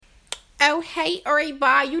Oh, hey,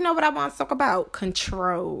 everybody. You know what I want to talk about?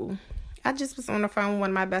 Control. I just was on the phone with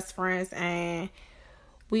one of my best friends, and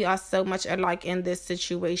we are so much alike in this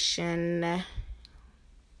situation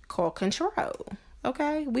called control.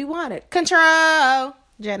 Okay? We want it. Control.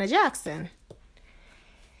 Janet Jackson.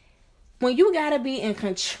 When you got to be in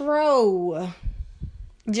control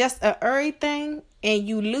just of everything, and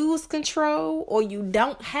you lose control, or you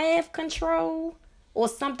don't have control, or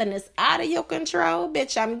something is out of your control,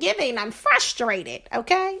 bitch, I'm frustrated,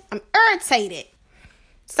 okay? I'm irritated.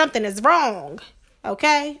 Something is wrong,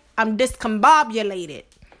 okay? I'm discombobulated,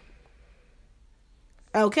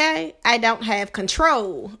 okay? I don't have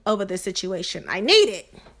control over the situation. I need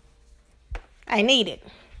it.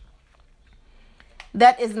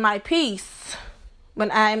 That is my peace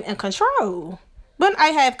when I'm in control. When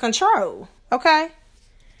I have control, okay?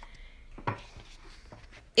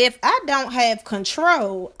 If I don't have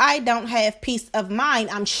control, I don't have peace of mind.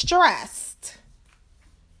 I'm stressed.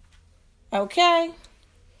 Okay?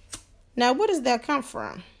 Now, where does that come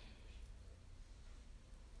from?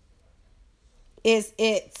 Is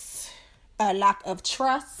it a lack of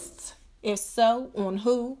trust? If so, on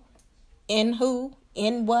who? In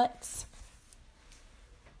what?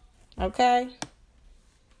 Okay?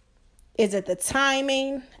 Is it the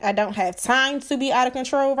timing? I don't have time to be out of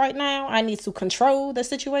control right now. I need to control the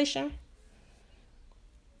situation.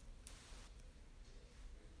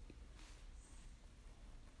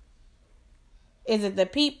 Is it the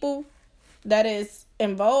people that is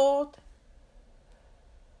involved?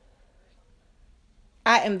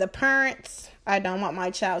 I am the parent. I don't want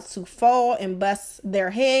my child to fall and bust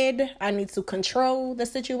their head. I need to control the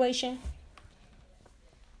situation.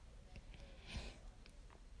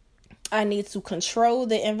 I need to control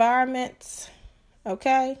the environment.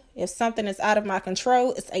 Okay? If something is out of my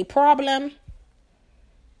control, it's a problem.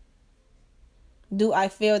 Do I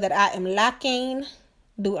feel that I am lacking?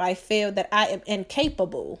 Do I feel that I am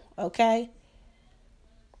incapable? Okay?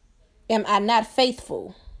 Am I not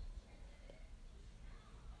faithful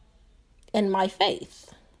in my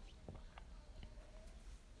faith?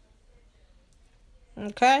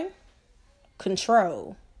 Okay?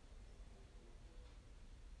 Control.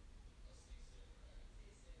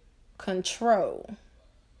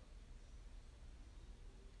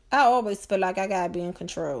 I always feel like I gotta be in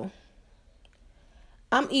control.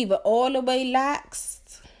 I'm either all the way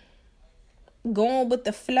laxed, going with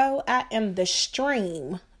the flow. I am the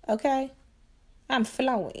stream, okay? I'm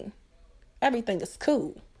flowing. Everything is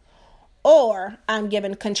cool. Or I'm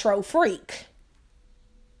giving control freak.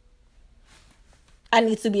 I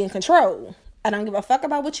need to be in control. I don't give a fuck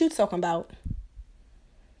about what you talking about.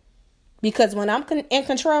 Because when I'm in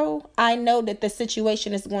control, I know that the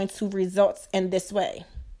situation is going to result in this way.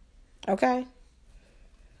 Okay?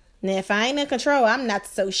 Now, if I ain't in control, I'm not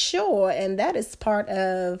so sure. And that is part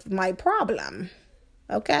of my problem.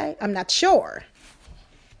 Okay? I'm not sure.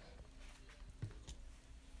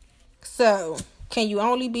 So, can you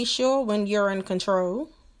only be sure when you're in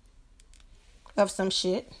control of some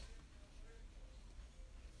shit?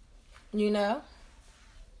 You know?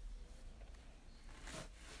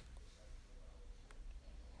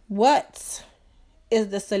 What is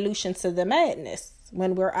the solution to the madness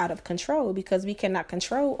when we're out of control? Because we cannot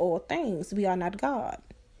control all things. We are not God.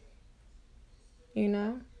 You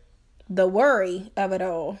know? The worry of it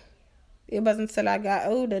all. It wasn't until I got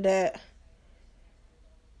older that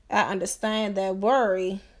I understand that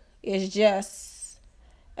worry is just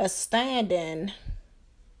a stand-in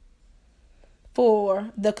for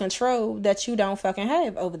the control that you don't fucking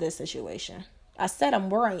have over this situation. I said I'm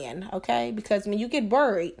worrying, okay? Because when you get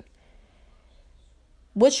worried,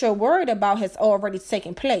 what you're worried about has already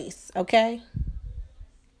taken place, okay?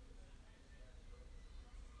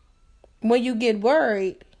 When you get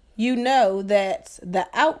worried, you know that the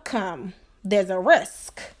outcome, there's a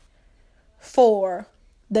risk for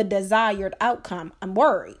the desired outcome. I'm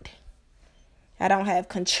worried. I don't have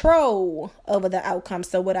control over the outcome.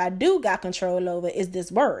 So what I do got control over is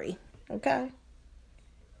this worry, okay?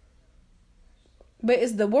 But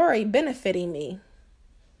is the worry benefiting me?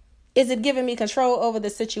 Is it giving me control over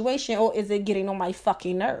the situation, or is it getting on my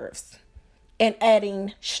fucking nerves and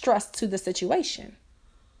adding stress to the situation?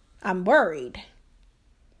 I'm worried.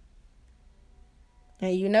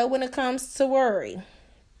 And you know, when it comes to worry,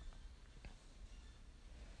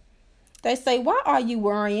 they say, why are you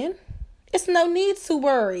worrying? It's no need to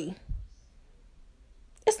worry.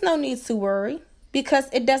 It's no need to worry because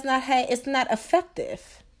it's not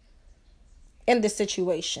effective in this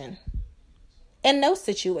situation. In no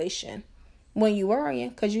situation. When you worrying,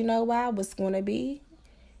 because you know why? What's going to be?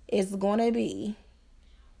 It's going to be.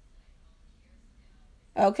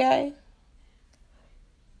 Okay?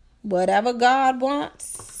 Whatever God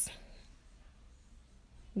wants,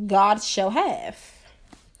 God shall have,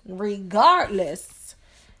 regardless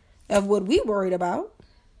of what we worried about.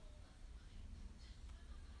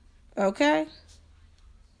 Okay?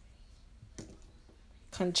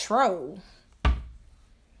 Control.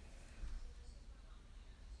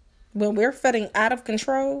 When we're feeling out of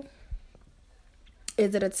control,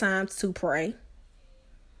 is it a time to pray?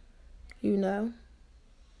 You know?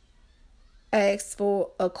 Ask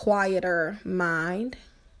for a quieter mind.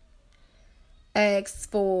 Ask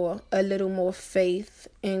for a little more faith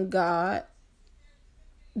in God,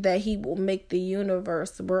 that He will make the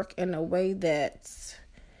universe work in a way that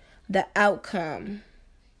the outcome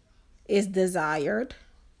is desired.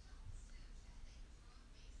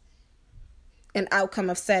 An outcome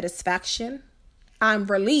of satisfaction. I'm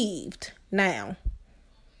relieved now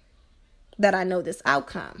that I know this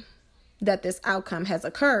outcome, that this outcome has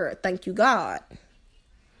occurred. Thank you, God.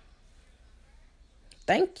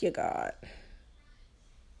 Thank you, God.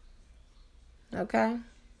 Okay?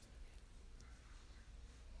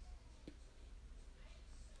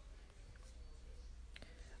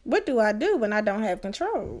 What do I do when I don't have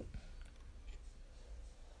control?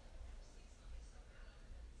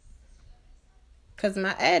 Because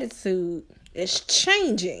my attitude is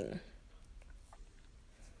changing.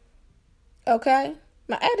 Okay?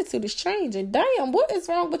 My attitude is changing. Damn, what is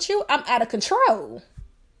wrong with you? I'm out of control.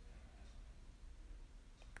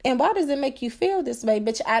 And why does it make you feel this way?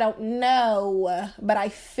 Bitch, I don't know. But I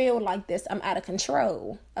feel like this. I'm out of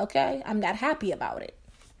control. Okay? I'm not happy about it.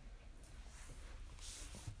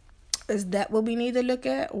 Is that what we need to look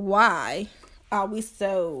at? Why are we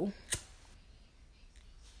so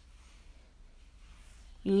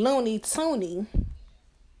loony toony,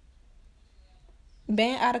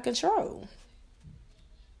 being out of control?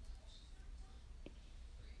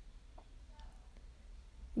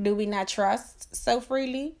 Do we not trust so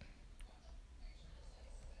freely?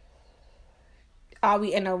 Are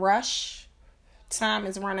we in a rush? Time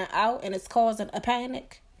is running out and it's causing a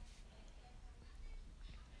panic.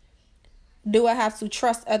 Do I have to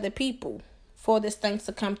trust other people for this thing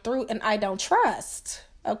to come through? And I don't trust.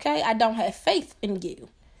 Okay? I don't have faith in you.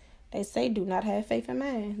 They say do not have faith in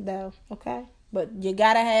man, though. Okay? But you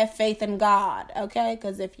gotta have faith in God. Okay?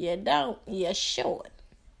 Because if you don't, you're short.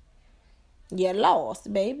 You're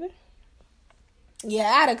lost, baby. You're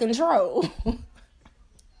out of control.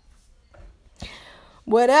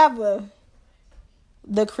 Whatever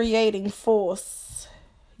the creating force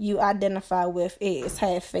you identify with is,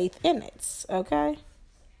 have faith in it. Okay?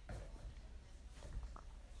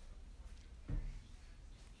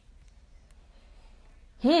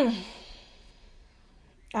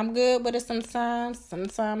 I'm good with it sometimes.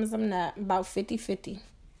 Sometimes I'm not. About 50-50.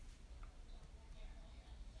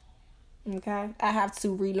 Okay? I have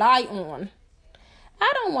to rely on.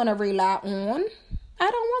 I don't want to rely on.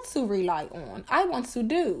 I don't want to rely on. I want to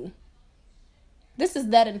do. This is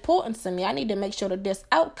that important to me. I need to make sure that this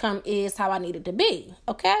outcome is how I need it to be.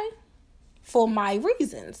 Okay? For my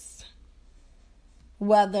reasons.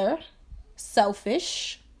 Whether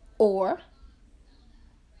selfish or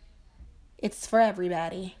it's for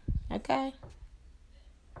everybody. Okay?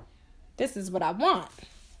 This is what I want.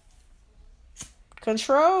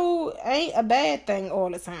 Control ain't a bad thing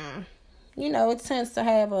all the time. You know, it tends to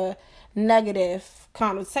have a negative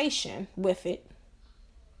connotation with it.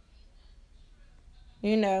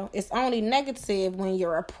 You know, it's only negative when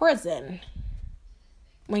you're a prison.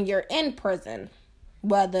 When you're in prison.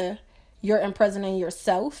 Whether you're imprisoning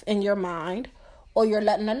yourself in your mind or you're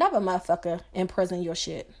letting another motherfucker imprison your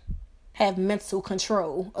shit. Have mental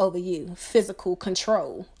control over you. Physical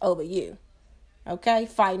control over you. Okay?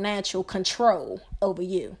 Financial control over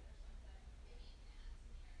you.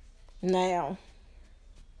 Now,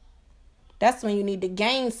 that's when you need to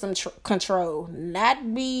gain some control.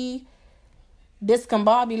 Not be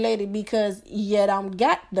discombobulated because you don't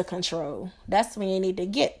got the control. That's when you need to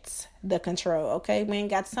get the control. Okay? We ain't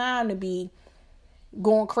got time to be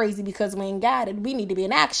going crazy because we ain't got it. We need to be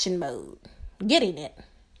in action mode. Getting it.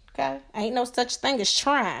 Okay? Ain't no such thing as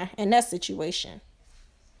trying in that situation.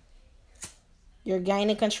 You're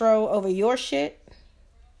gaining control over your shit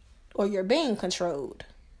or you're being controlled.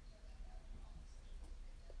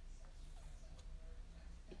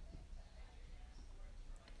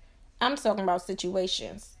 I'm talking about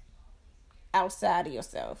situations outside of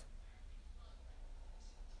yourself.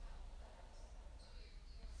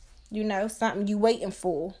 You know, something you waiting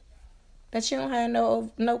for that you don't have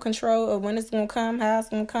no control of when it's going to come, how it's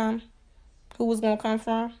going to come, who it's going to come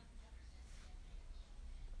from.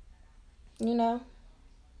 You know,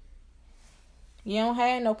 you don't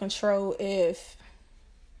have no control if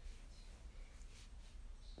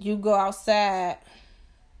you go outside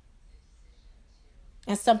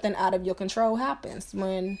and something out of your control happens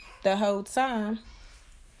when the whole time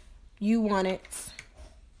you wanted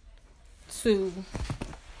to.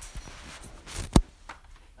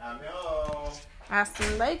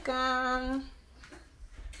 Assalamu alaikum.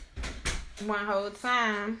 One whole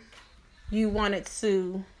time you wanted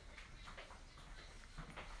to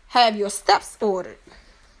have your steps ordered.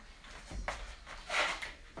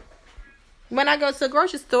 When I go to the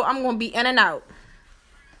grocery store, I'm going to be in and out.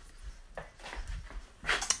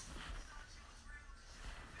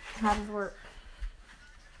 How does it work?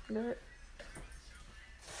 Good.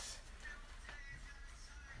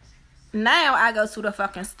 Now I go to the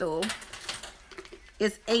fucking store.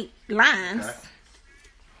 It's 8 lines.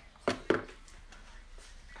 Okay.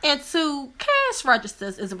 And 2 cash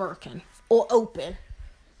registers is working or open.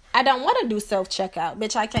 I don't want to do self-checkout.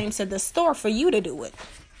 Bitch, I came to the store for you to do it.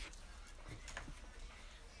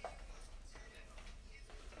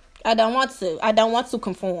 I don't want to. I don't want to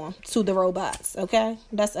conform to the robots, okay?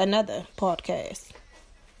 That's another podcast.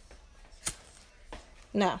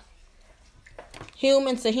 No.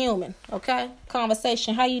 Human to human, okay?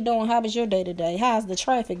 Conversation. How you doing? How was your day today? How's the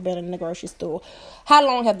traffic been in the grocery store? How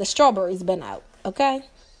long have the strawberries been out, okay?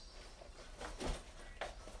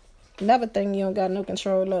 Another thing you don't got no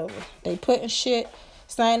control over. They putting shit,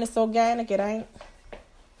 saying it's organic, it ain't.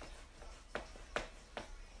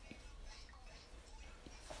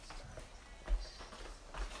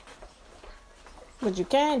 What you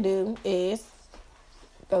can do is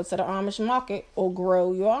go to the Amish market or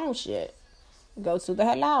grow your own shit. Go to the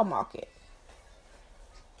halal market.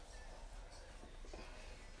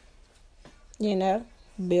 You know,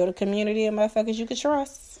 build a community of motherfuckers you can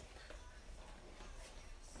trust.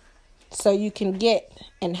 So you can get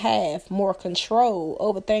and have more control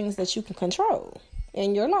over things that you can control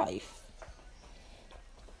in your life.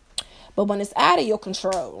 But when it's out of your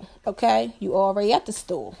control, okay, you already at the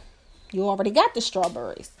store. You already got the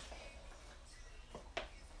strawberries.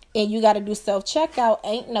 And you got to do self-checkout.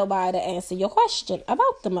 Ain't nobody to answer your question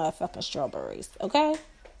about the motherfucking strawberries, okay?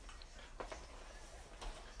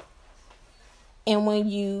 And when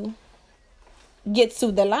you get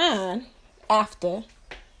to the line after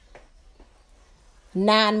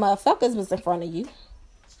 9 motherfuckers was in front of you,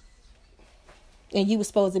 and you were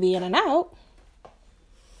supposed to be in and out,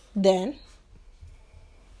 then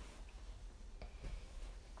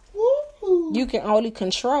you can only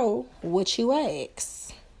control what you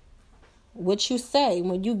ask, what you say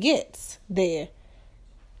when you get there.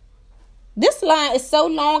 This line is so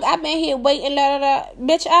long. I've been here waiting.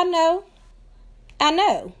 Bitch, I know.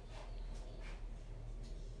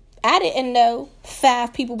 I didn't know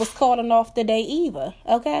 5 people was calling off today either,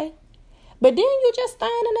 okay? But then you just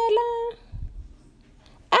stand in that line.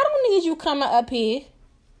 I don't need you coming up here,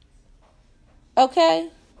 okay?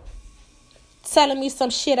 Telling me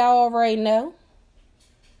some shit I already know.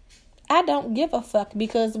 I don't give a fuck,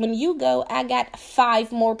 because when you go, I got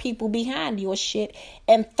 5 more people behind your shit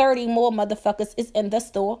and 30 more motherfuckers is in the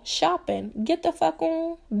store shopping. Get the fuck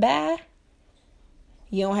on. Bye.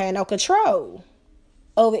 You don't have no control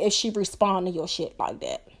over if she respond to your shit like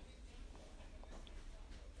that.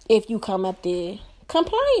 If you come up there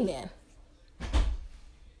complaining.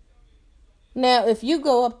 Now, if you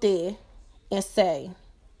go up there and say,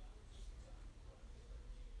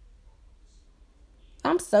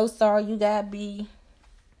 I'm so sorry you gotta be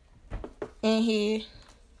in here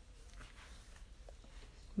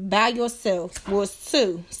by yourself. Well, it's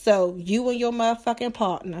 2. So you and your motherfucking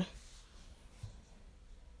partner.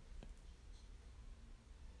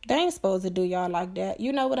 They ain't supposed to do y'all like that.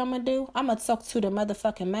 You know what I'm gonna do? I'm gonna talk to the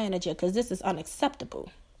motherfucking manager, because this is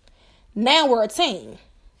unacceptable. Now we're a team.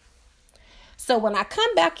 So when I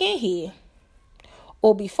come back in here,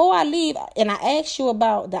 or before I leave, and I ask you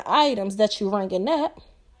about the items that you're ringing up,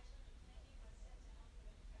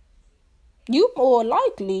 you more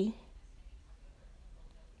likely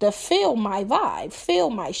to feel my vibe, feel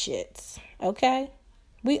my shits, okay?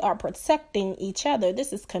 We are protecting each other.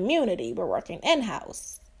 This is community. We're working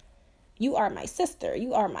in-house. You are my sister.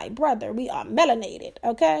 You are my brother. We are melanated,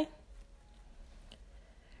 okay?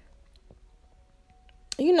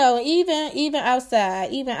 You know, even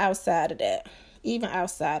outside of that,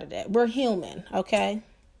 we're human, okay?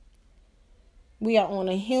 We are on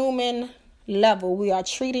a human level. We are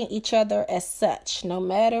treating each other as such, no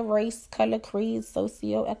matter race, color, creed,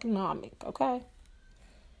 socioeconomic, okay?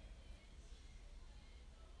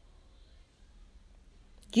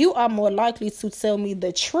 You are more likely to tell me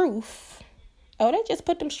the truth. Oh, they just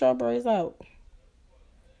put them strawberries out.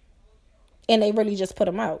 And they really just put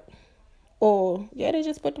them out. Or, yeah, they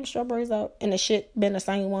just put them strawberries out and the shit been the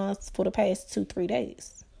same ones for the past 2-3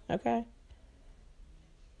 days. Okay?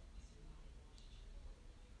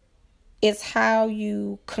 It's how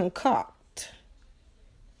you concoct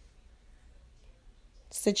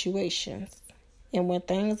situations. And when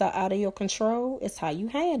things are out of your control, it's how you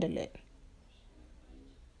handle it.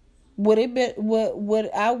 Would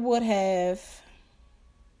I would have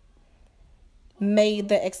made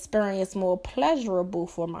the experience more pleasurable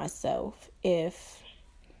for myself if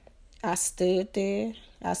I stood there,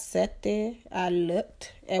 I sat there, I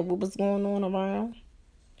looked at what was going on around,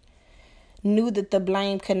 knew that the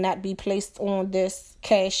blame could not be placed on this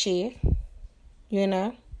cashier, you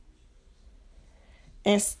know,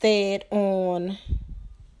 instead on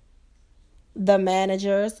the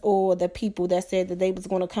managers or the people that said that they was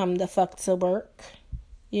going to come the fuck to work,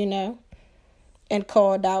 you know, and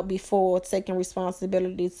called out before taking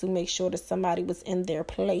responsibility to make sure that somebody was in their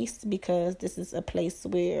place, because this is a place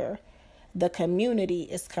where the community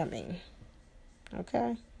is coming.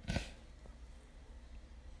 Okay?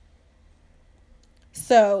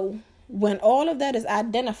 So, when all of that is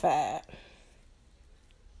identified,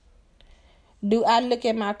 do I look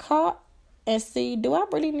at my cart and see, do I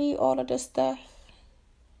really need all of this stuff?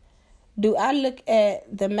 Do I look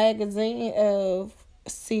at the magazine of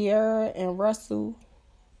Sierra and Russell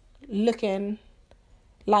looking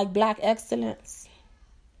like Black excellence?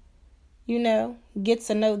 You know, get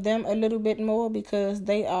to know them a little bit more because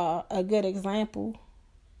they are a good example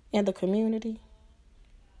in the community.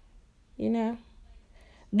 You know,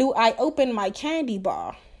 do I open my candy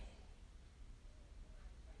bar?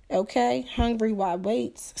 Okay, Hungry While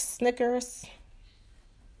Waits, Snickers.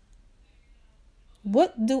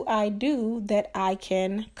 What do I do that I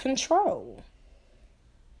can control?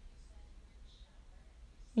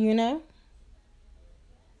 You know?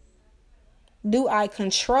 Do I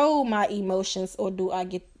control my emotions, or do I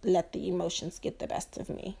let the emotions get the best of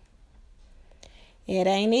me? It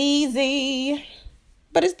ain't easy,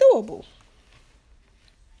 but it's doable.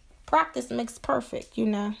 Practice makes perfect, you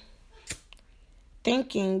know?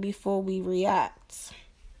 Thinking before we react,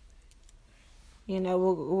 you know,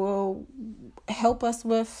 will help us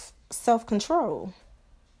with self-control.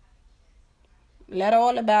 Let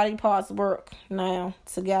all the body parts work now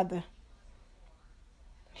together.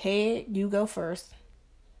 Head, you go first.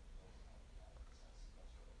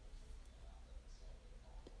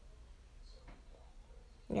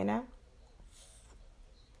 You know?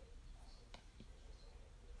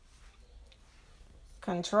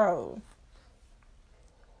 Control.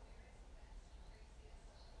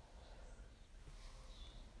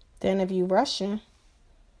 Then if you rushing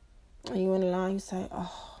and you in the line, you say,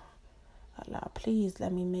 oh, Allah, please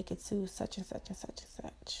let me make it to such and such and such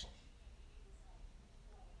and such.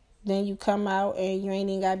 Then you come out and you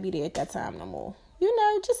ain't even got to be there at that time no more. You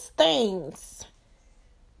know, just things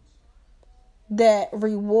that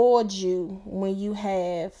reward you when you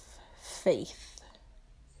have faith.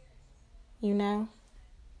 You know?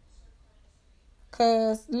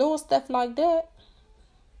 Because little stuff like that,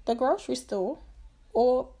 the grocery store,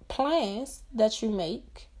 or plans that you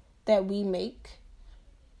make, that we make,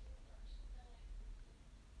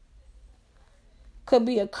 could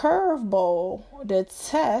be a curveball to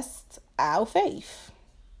test our faith,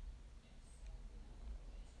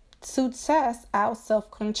 to test our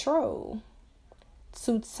self-control,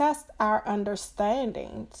 to test our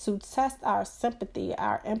understanding, to test our sympathy,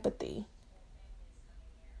 our empathy.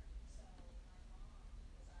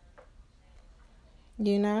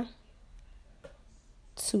 You know?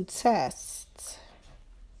 To test.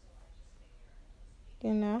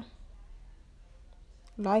 You know?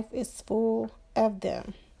 Life is full of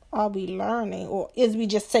them. Are we learning, or is we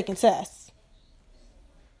just taking tests?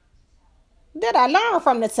 Did I learn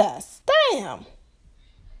from the test? Damn.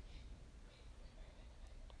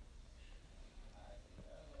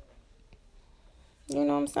 You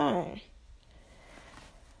know what I'm saying?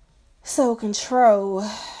 So control.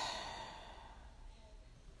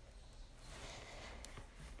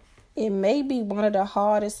 It may be one of the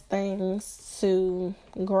hardest things to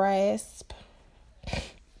grasp,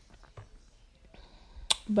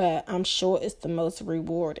 but I'm sure it's the most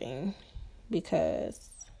rewarding, because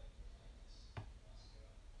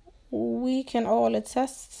we can all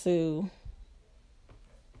attest to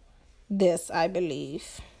this, I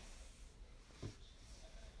believe.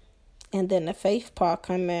 And then the faith part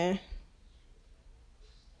come in,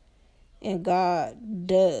 and God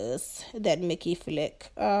does that Mickey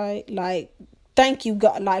flick. Like, thank you,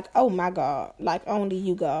 God. Like, oh my God. Like, only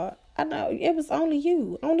you, God. I know, it was only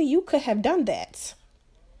you. Only you could have done that.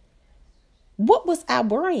 What was I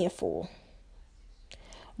worrying for?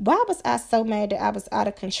 Why was I so mad that I was out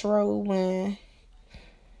of control when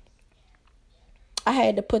I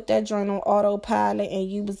had to put that joint on autopilot and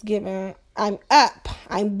you was giving, I'm up,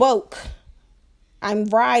 I'm woke, I'm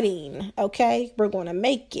riding, okay? We're going to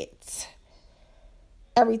make it.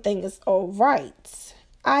 Everything is all right.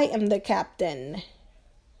 I am the captain.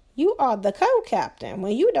 You are the co-captain.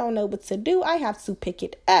 When you don't know what to do, I have to pick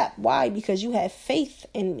it up. Why? Because you have faith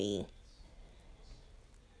in me.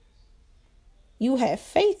 You have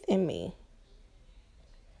faith in me.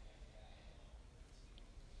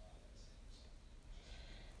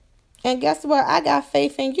 And guess what? I got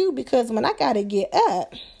faith in you because when I got to get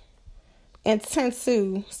up and turn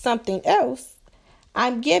to something else,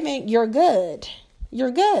 I'm giving, you're good. You're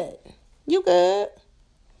good. You good.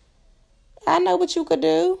 I know what you could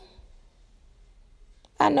do.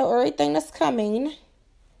 I know everything that's coming.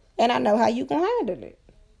 And I know how you gonna handle it.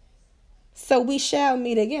 So we shall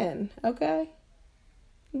meet again, okay?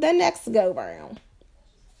 The next go round.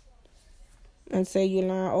 Until you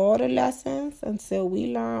learn all the lessons. Until we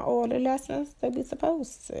learn all the lessons that we're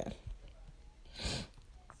supposed to.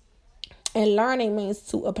 And learning means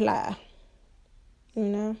to apply. You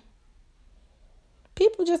know?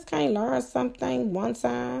 People just can't learn something one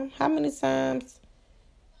time. How many times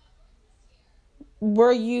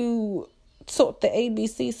were you taught the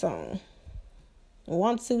ABC song?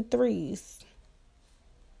 1, 2, 3s.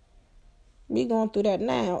 We going through that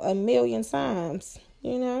now 1,000,000 times.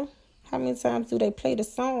 You know? How many times do they play the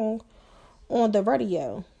song on the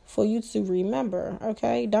radio for you to remember?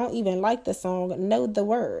 Okay? Don't even like the song. Know the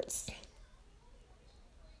words.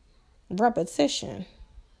 Repetition.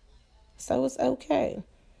 So it's okay.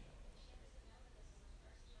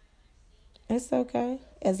 It's okay.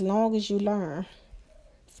 As long as you learn.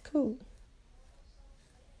 It's cool.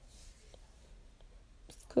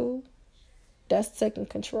 It's cool. That's taking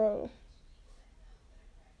control.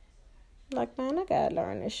 Like, man, I gotta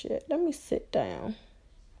learn this shit. Let me sit down.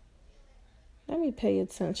 Let me pay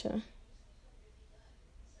attention.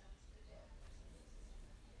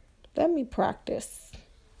 Let me practice.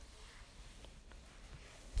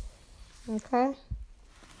 Okay?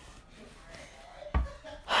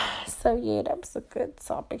 So, yeah, that was a good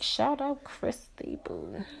topic. Shout out Christy,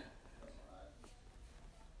 boo.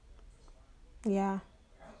 Yeah.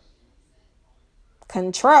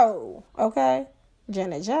 Control. Okay?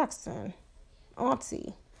 Janet Jackson.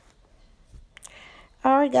 Auntie.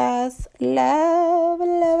 All right, guys. Love,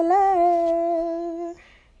 love, love.